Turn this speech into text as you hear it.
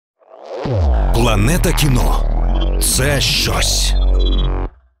Планета кіно – це щось.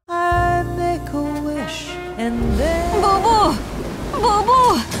 Бубу!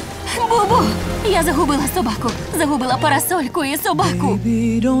 Бубу! Бубу! Я загубила собаку. Загубила парасольку і собаку.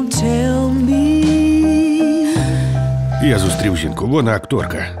 Я зустрів жінку, вона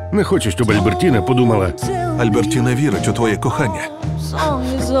акторка. Не хочу, щоб Альбертіна подумала... Альбертіна вірить у твоє кохання.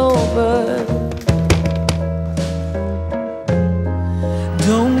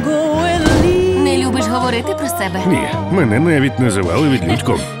 Не любиш говорити про себе? Ні, мене навіть називали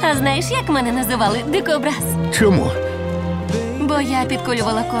відлюдьком. А знаєш, як мене називали? Дикобраз. Чому? Бо я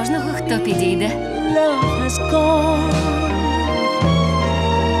підколювала кожного, хто підійде.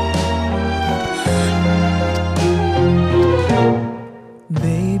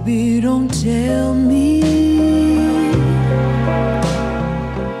 Baby, don't tell me.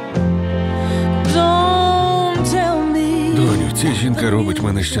 Don't tell me. Доню, ця жінка робить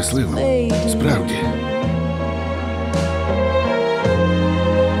мене щасливим. Справді.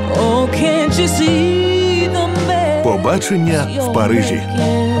 Oh, can't you see the mess Побачення в Парижі.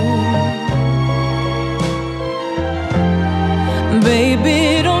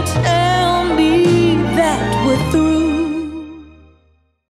 Baby, don't tell me that we're through.